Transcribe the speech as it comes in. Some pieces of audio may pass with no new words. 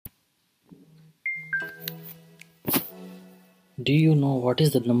Do you know what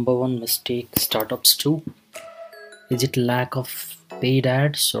is the number one mistake startups do? Is it lack of paid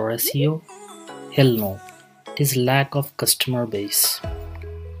ads or SEO? Hell no. It is lack of customer base.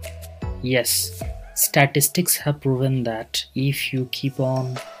 Yes, statistics have proven that if you keep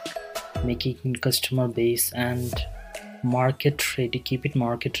on making customer base and market ready, keep it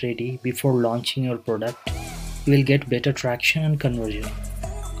market ready before launching your product, you will get better traction and conversion.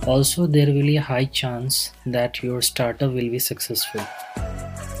 Also, there will be a high chance that your startup will be successful.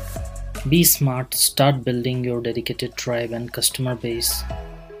 Be smart, start building your dedicated tribe and customer base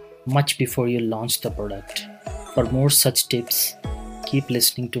much before you launch the product. For more such tips, keep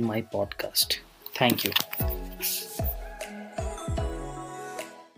listening to my podcast. Thank you.